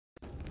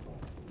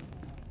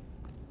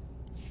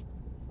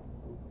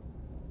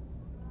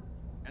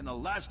and the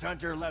last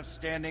hunter left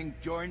standing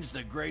joins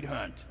the Great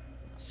Hunt.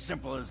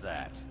 Simple as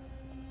that.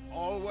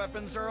 All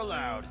weapons are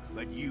allowed,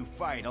 but you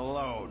fight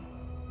alone.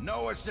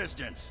 No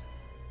assistance.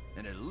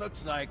 And it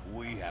looks like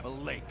we have a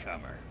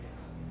latecomer.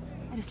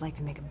 I just like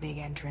to make a big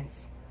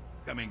entrance.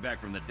 Coming back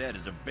from the dead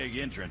is a big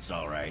entrance,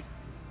 all right.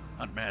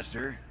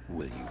 Huntmaster,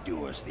 will you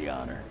do us the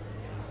honor?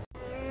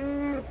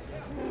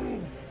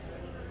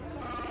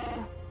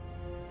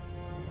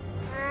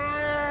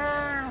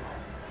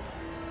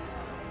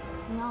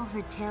 We all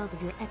heard tales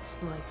of your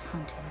exploits,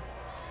 Hunter.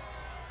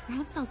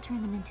 Perhaps I'll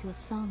turn them into a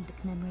song to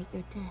commemorate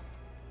your death.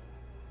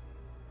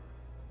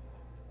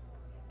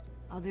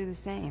 I'll do the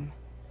same.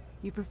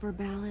 You prefer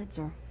ballads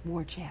or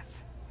war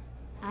chants?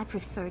 I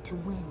prefer to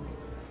win.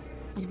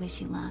 I'd wish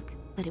you luck,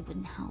 but it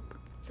wouldn't help.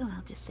 So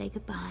I'll just say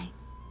goodbye.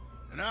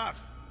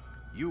 Enough!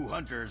 You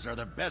hunters are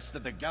the best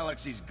that the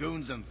galaxy's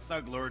goons and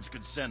thug lords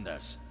could send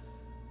us.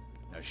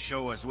 Now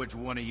show us which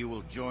one of you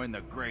will join the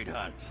Great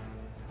Hunt.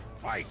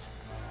 Fight!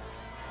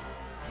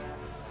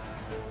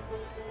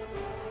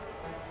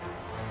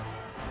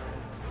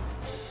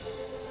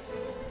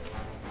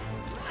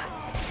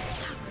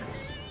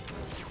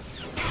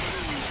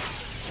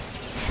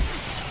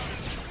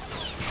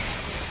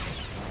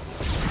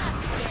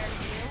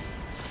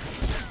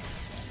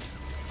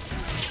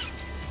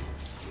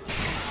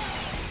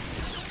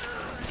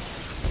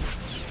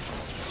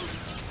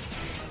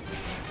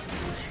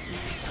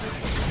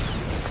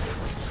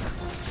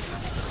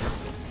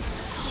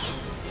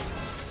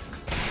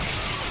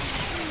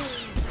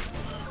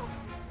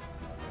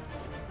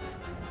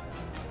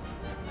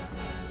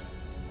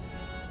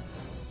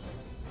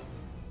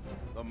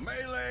 The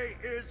melee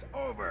is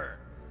over.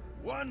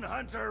 One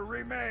hunter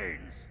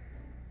remains.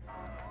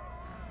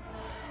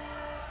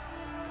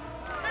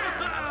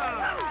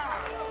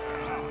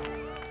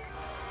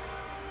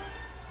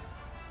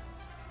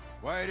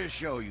 Quite a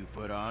show you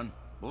put on.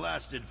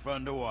 Blasted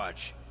fun to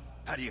watch.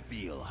 How do you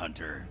feel,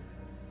 Hunter?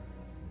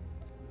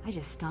 I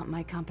just stomped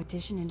my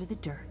competition into the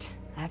dirt.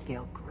 I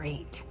feel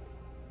great.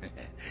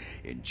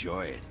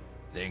 Enjoy it.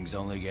 Things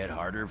only get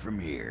harder from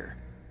here.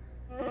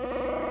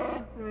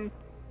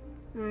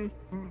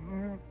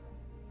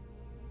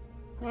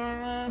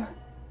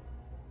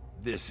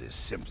 This is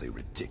simply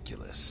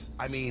ridiculous.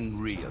 I mean,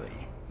 really.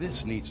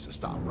 This needs to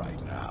stop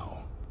right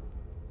now.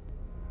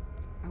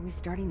 Are we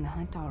starting the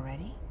hunt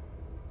already?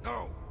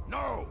 No!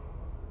 No!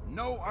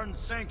 No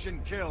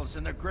unsanctioned kills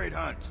in the Great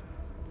Hunt!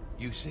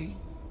 You see?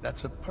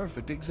 That's a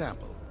perfect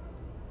example.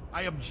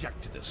 I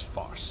object to this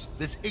farce.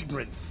 This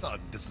ignorant thug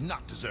does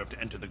not deserve to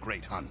enter the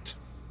Great Hunt.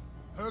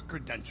 Her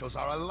credentials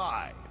are a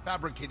lie,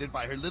 fabricated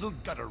by her little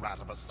gutter rat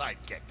of a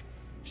sidekick.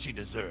 She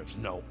deserves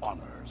no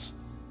honors.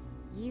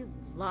 You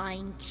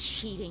lying,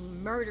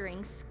 cheating,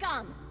 murdering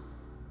scum!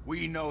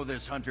 We know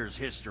this hunter's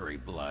history,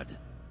 Blood.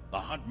 The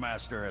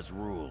Huntmaster has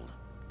ruled.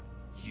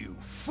 You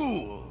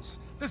fools!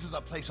 This is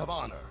a place of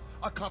honor,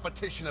 a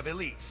competition of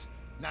elites.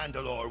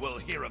 Nandalore will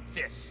hear of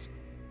this.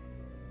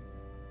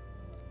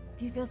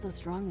 If you feel so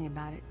strongly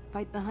about it,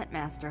 fight the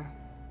Huntmaster.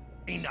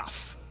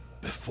 Enough!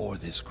 Before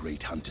this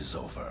great hunt is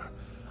over,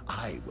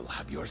 I will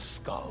have your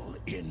skull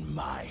in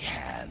my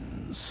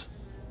hands.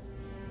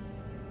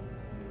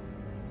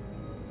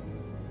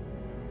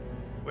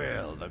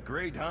 Well, the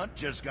Great Hunt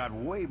just got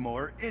way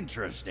more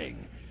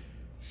interesting.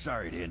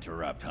 Sorry to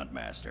interrupt,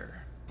 Huntmaster.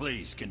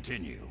 Please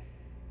continue.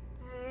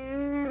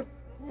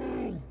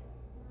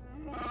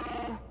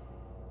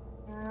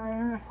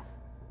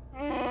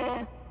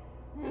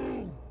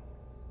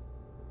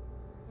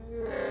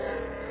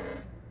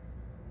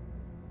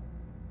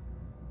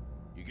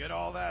 You get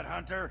all that,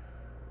 Hunter?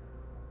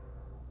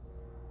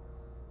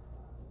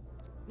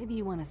 Maybe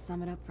you want to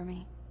sum it up for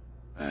me?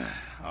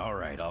 All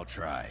right, I'll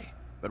try.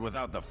 But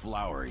without the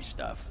flowery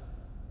stuff.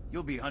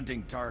 You'll be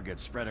hunting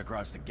targets spread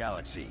across the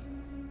galaxy.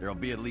 There'll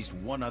be at least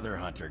one other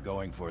hunter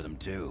going for them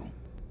too.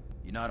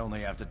 You not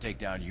only have to take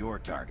down your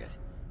target,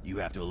 you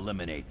have to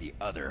eliminate the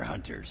other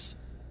hunters.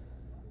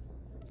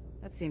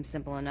 That seems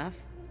simple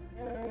enough.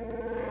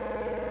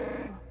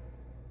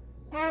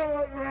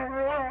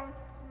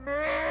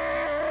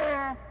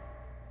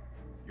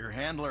 Your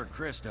handler,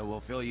 Krista, will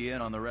fill you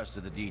in on the rest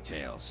of the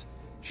details.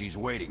 She's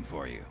waiting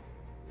for you.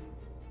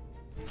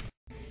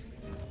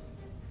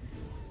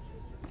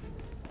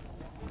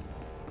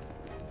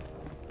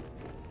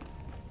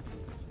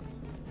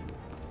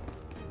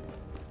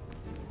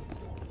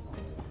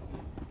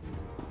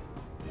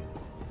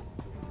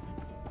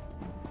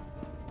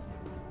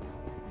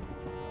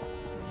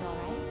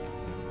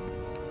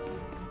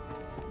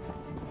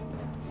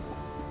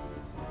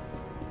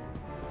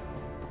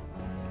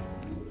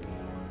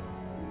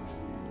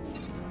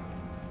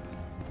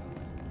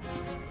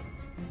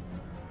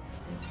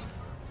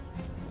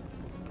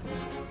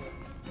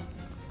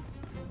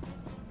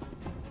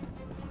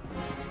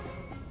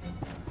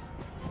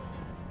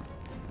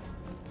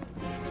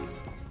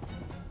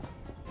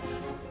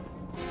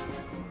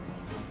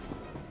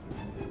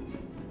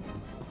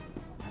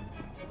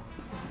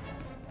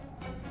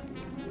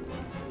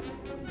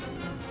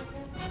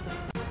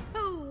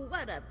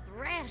 What a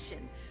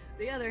thrashing!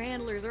 The other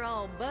handlers are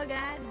all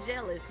bug-eyed and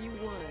jealous you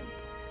won.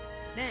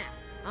 Now,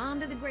 on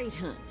to the Great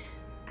Hunt.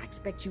 I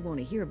expect you want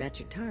to hear about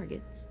your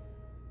targets.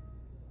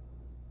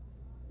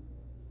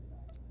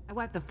 I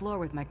wiped the floor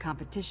with my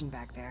competition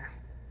back there.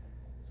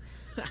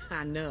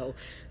 I know.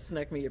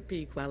 Snuck me a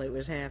peek while it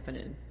was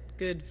happening.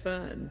 Good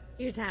fun.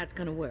 Here's how it's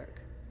gonna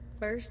work.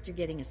 First, you're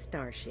getting a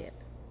starship.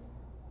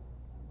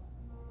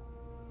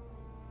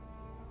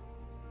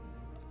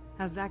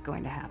 How's that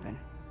going to happen?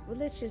 Well,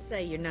 let's just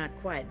say you're not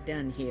quite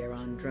done here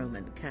on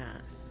Dromund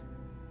Kaas.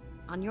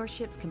 On your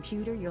ship's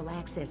computer, you'll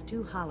access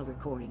 2 holo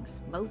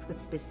recordings, both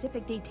with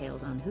specific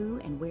details on who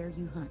and where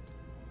you hunt.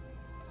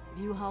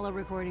 View holo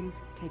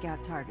recordings, take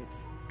out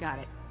targets. Got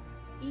it.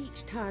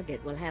 Each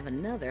target will have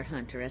another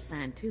hunter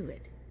assigned to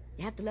it.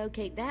 You have to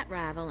locate that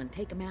rival and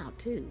take him out,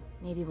 too.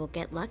 Maybe we'll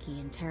get lucky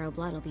and Tarot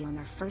Blood will be on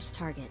our first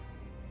target.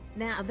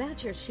 Now,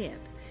 about your ship,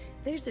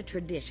 there's a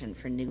tradition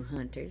for new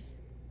hunters.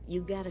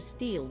 You gotta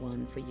steal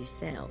one for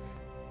yourself.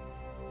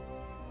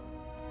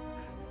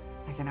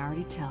 I can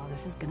already tell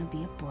this is gonna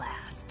be a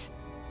blast.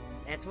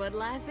 That's what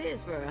life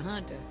is for a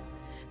hunter.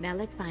 Now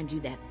let's find you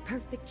that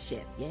perfect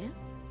ship, yeah?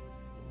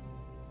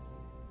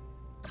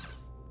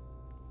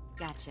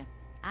 Gotcha.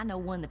 I know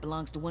one that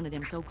belongs to one of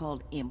them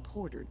so-called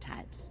importer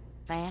types.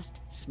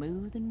 Fast,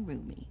 smooth, and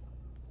roomy.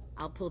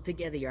 I'll pull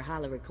together your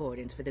holo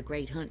recordings for the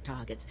Great Hunt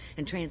targets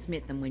and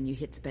transmit them when you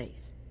hit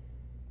space.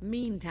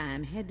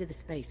 Meantime, head to the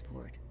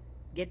spaceport.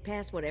 Get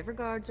past whatever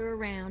guards are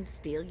around,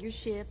 steal your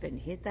ship, and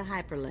hit the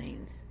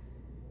hyperlanes.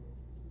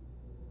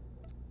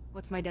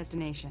 What's my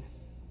destination?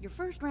 Your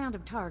first round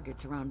of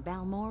targets are on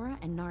Balmora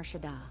and Nar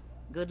Shaddaa.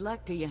 Good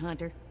luck to you,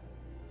 Hunter.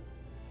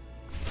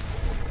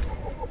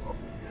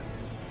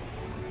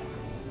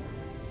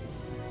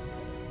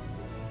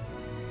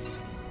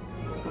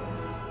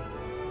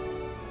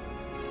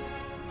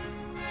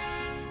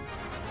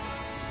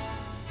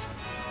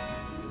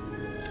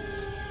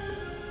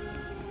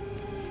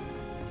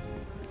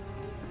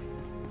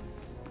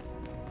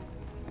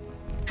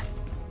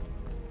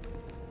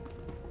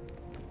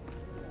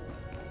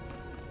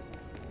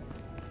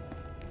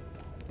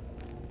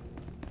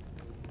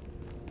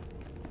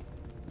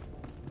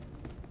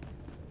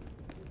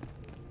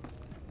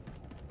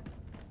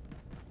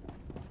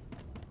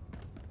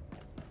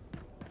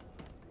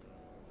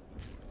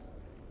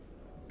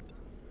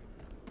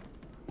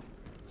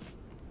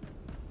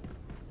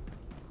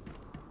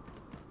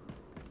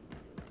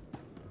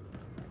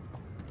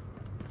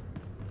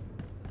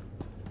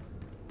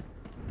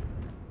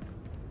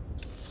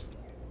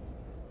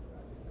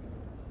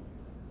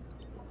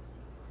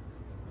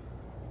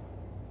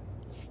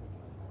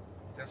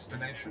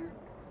 Destination?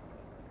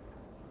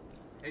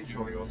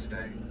 Enjoy your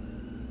stay.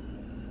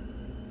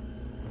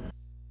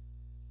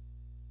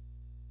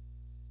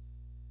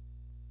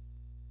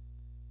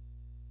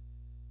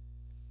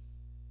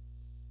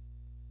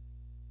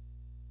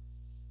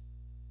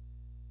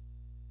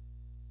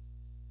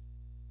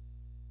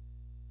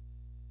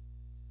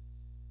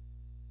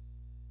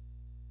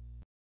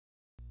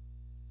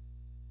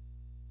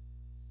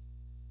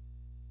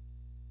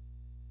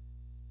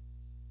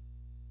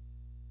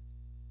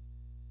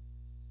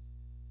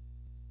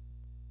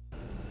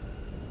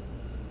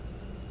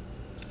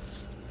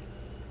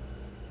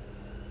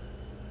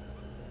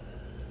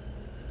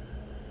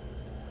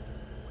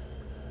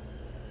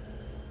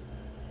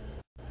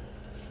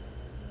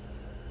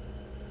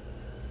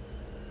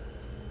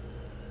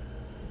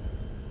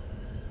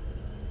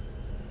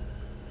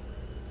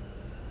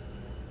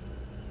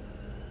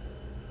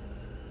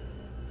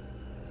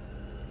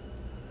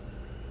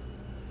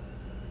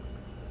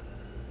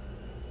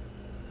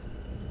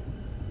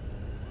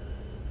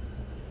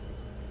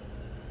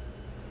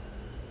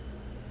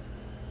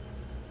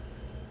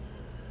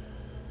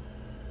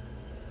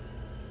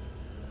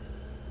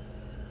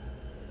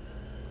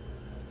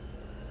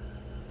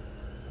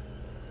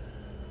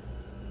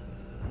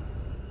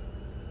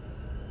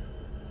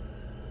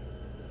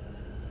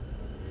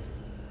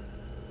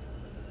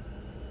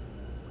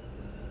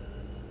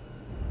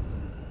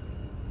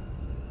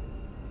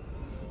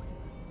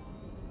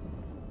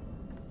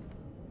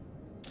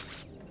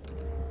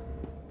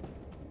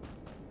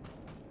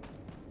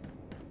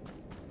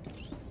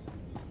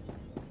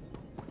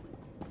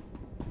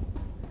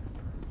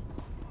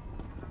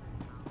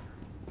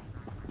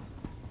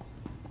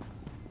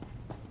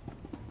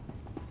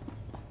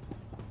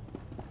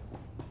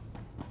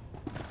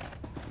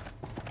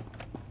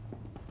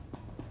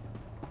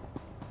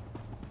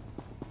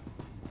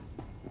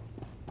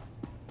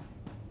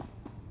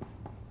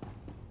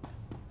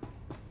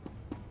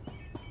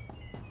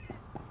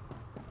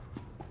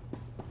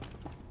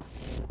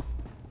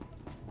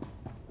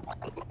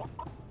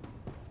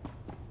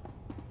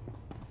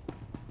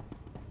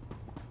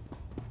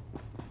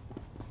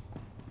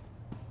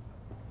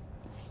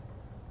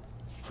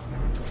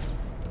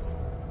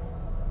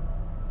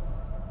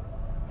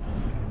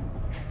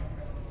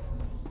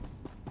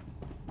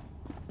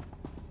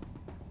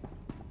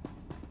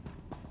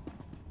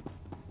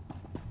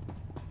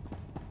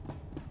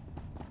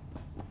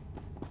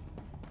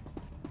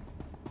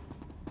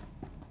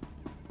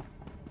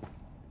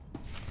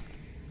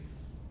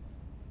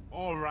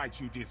 All right,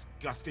 you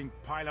disgusting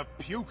pile of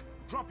puke.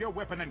 Drop your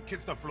weapon and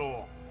kiss the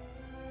floor.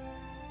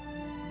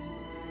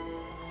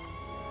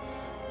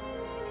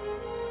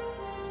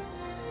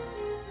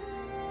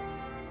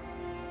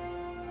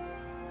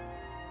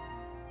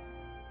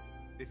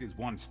 This is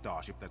one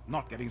starship that's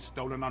not getting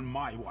stolen on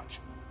my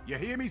watch. You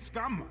hear me,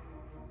 scum?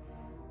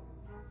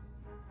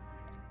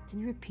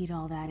 Can you repeat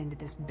all that into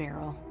this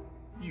barrel?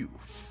 You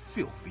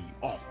filthy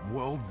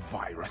off-world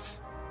virus.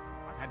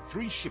 I've had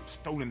 3 ships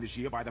stolen this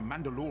year by the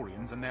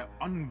Mandalorians and their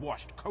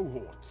unwashed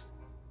cohorts.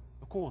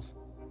 Of course,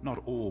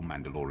 not all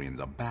Mandalorians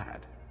are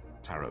bad.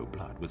 Taro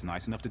Blood was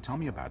nice enough to tell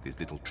me about this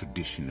little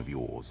tradition of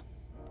yours.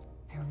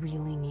 I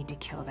really need to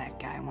kill that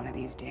guy one of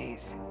these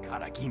days.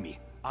 Karagimi,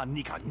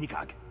 nikag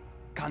nikag.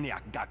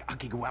 Kanyak gak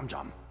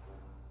akiguamjam.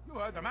 You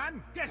heard the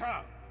man? Get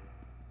her!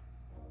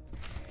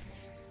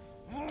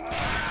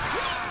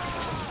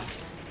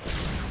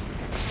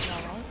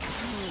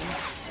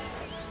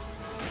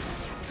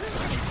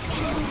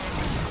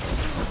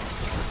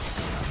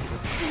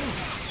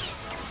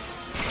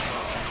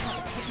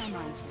 Put my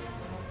mind to it.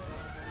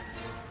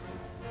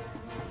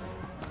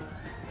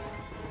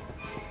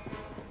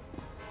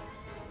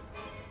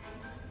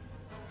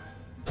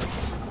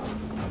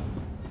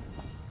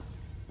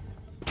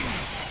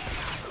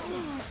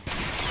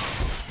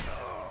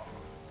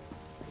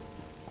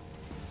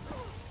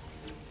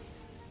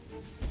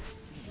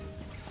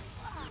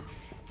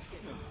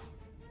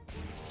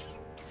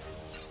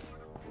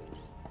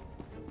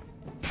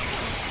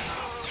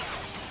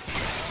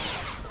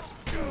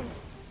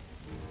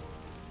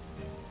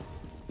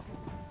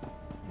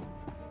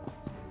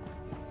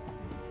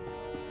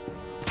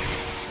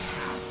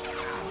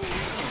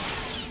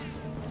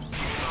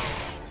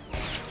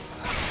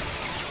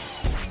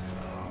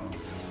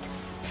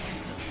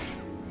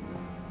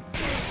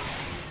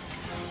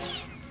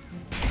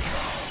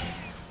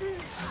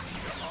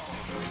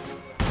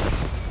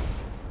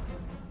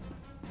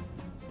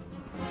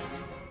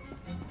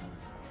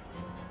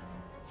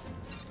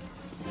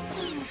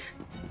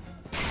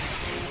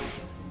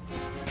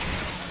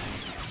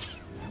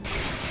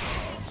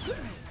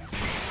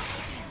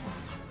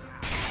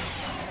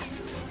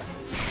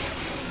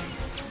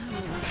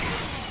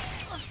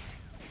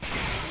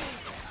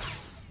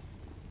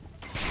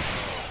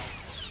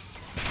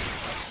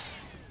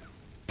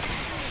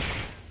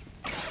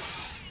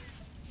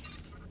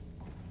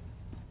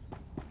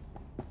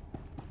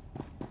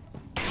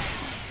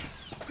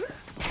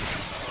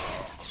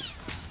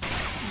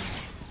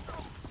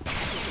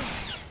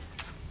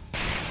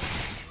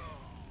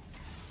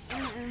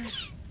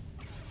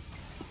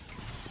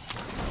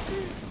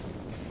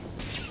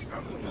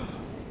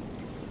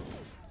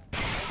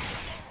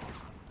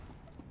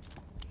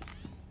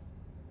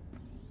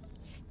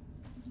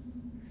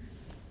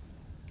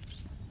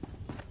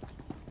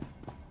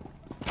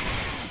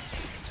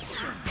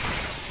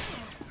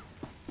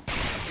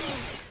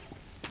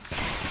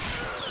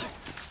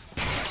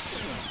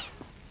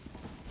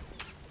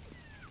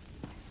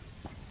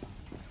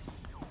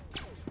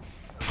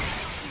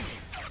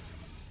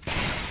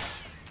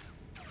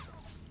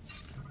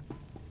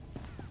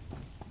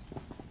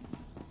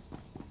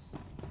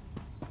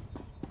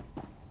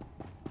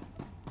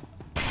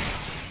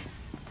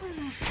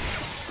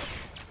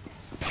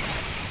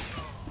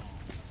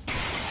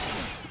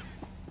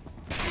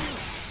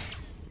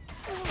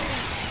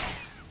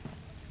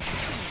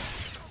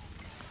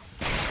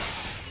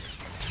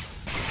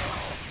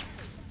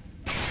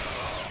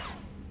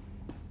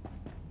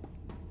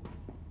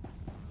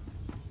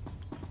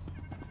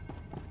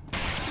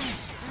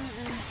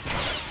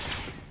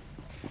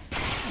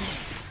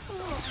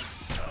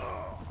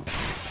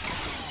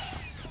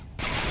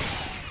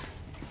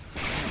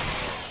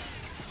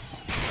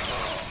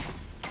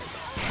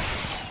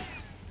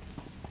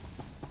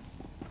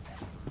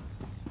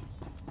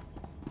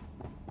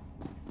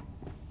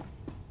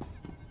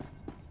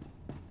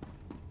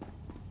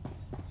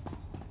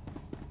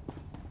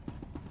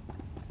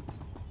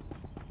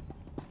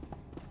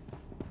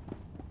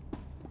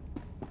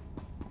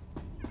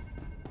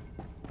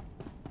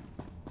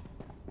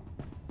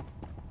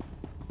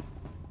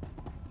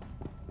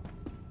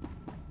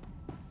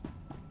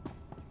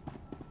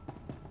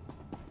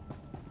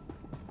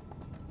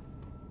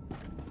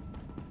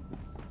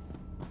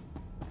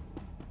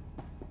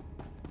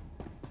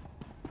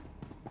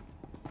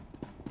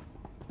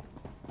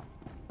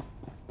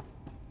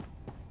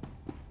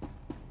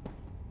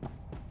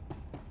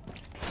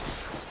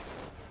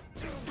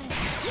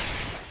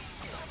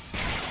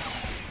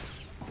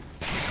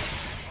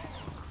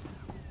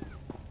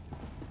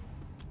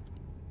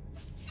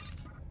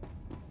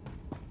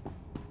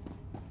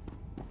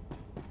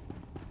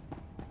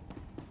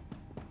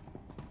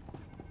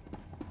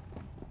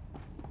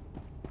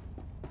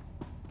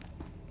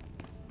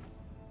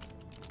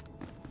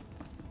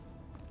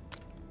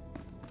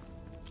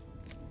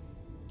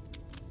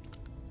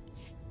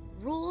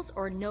 Rules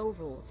or no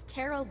rules,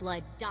 Taro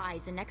Blood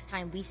dies the next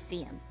time we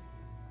see him.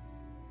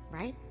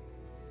 Right?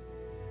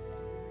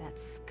 That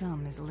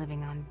scum is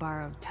living on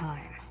borrowed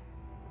time.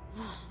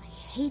 Oh, I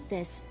hate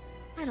this.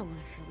 I don't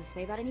want to feel this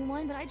way about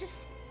anyone, but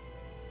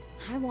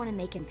I want to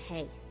make him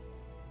pay.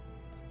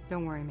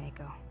 Don't worry,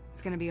 Mako.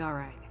 It's gonna be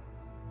alright.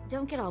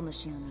 Don't get all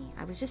mushy on me.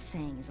 I was just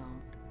saying is all.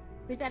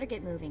 We'd better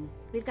get moving.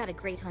 We've got a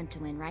great hunt to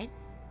win, right?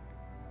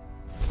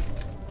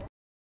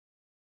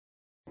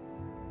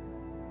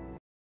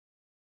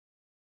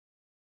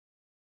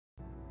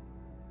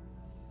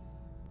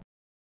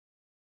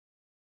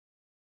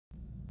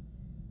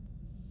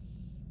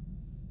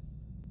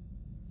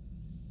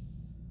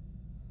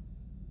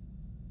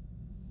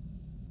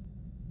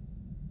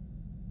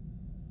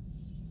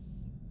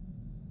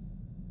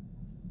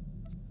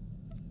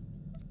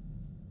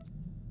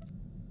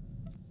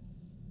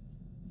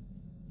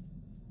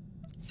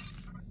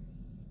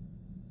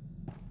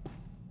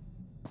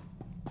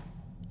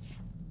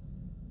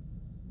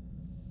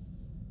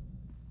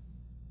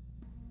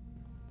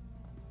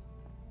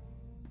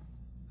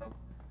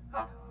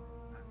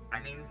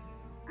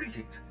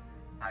 Greetings.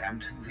 I am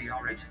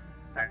 2VR8,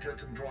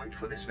 factotum droid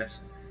for this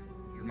vessel.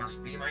 You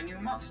must be my new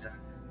master.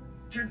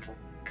 Gentle,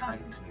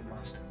 kind new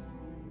master.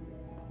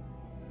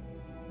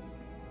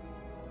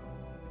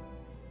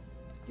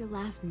 Your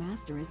last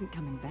master isn't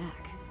coming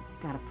back.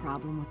 Got a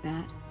problem with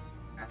that?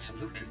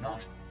 Absolutely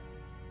not.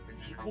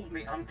 He called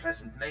me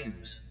unpleasant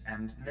names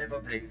and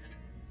never bathed.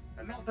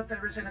 And not that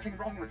there is anything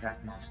wrong with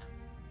that, master.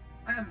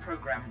 I am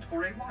programmed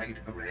for a wide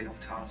array of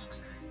tasks,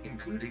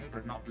 including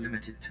but not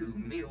limited to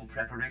meal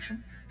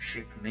preparation,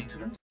 ship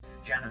maintenance,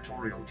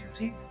 janitorial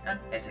duty, and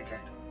etiquette.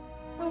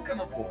 Welcome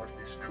aboard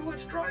this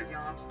Kuat Drive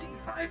Yard's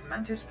D5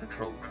 Mantis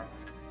patrol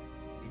craft.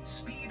 Its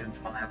speed and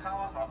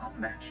firepower are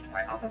unmatched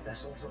by other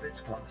vessels of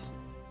its class.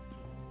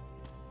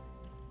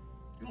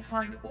 You'll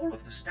find all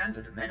of the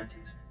standard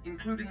amenities,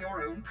 including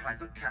your own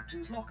private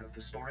captain's locker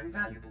for storing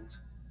valuables.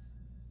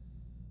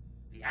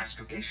 The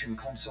astrogation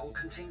console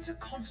contains a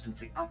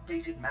constantly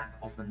updated map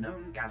of the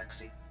known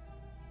galaxy.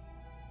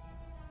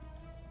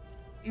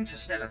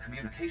 Interstellar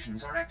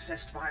communications are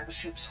accessed via the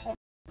ship's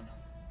holonet.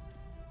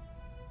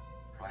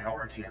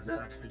 Priority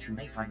alerts that you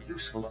may find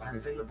useful are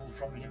available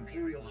from the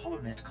Imperial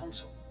Holonet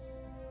console.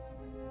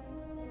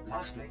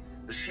 Lastly,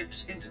 the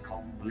ship's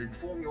intercom will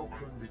inform your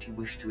crew that you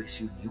wish to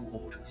issue new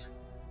orders.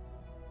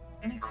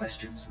 Any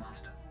questions,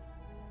 Master?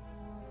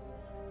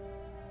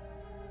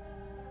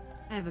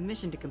 I have a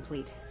mission to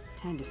complete.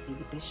 Time to see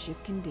what this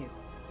ship can do.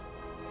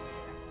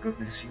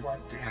 Goodness, you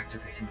aren't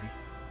deactivating me.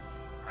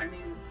 I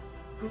mean,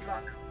 good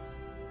luck.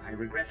 I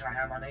regret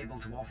I am unable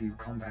to offer you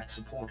combat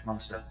support,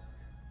 Master.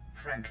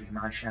 Frankly,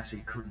 my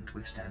chassis couldn't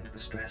withstand the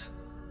stress.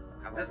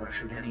 However,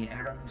 should any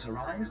errands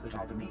arise that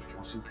are beneath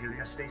your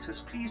superior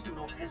status, please do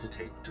not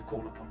hesitate to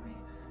call upon me.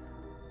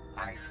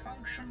 I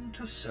function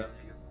to serve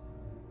you.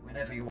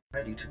 Whenever you are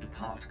ready to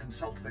depart,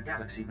 consult the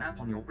galaxy map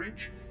on your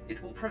bridge.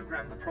 It will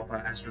program the proper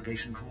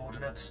astrogation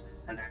coordinates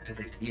and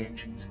activate the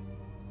engines.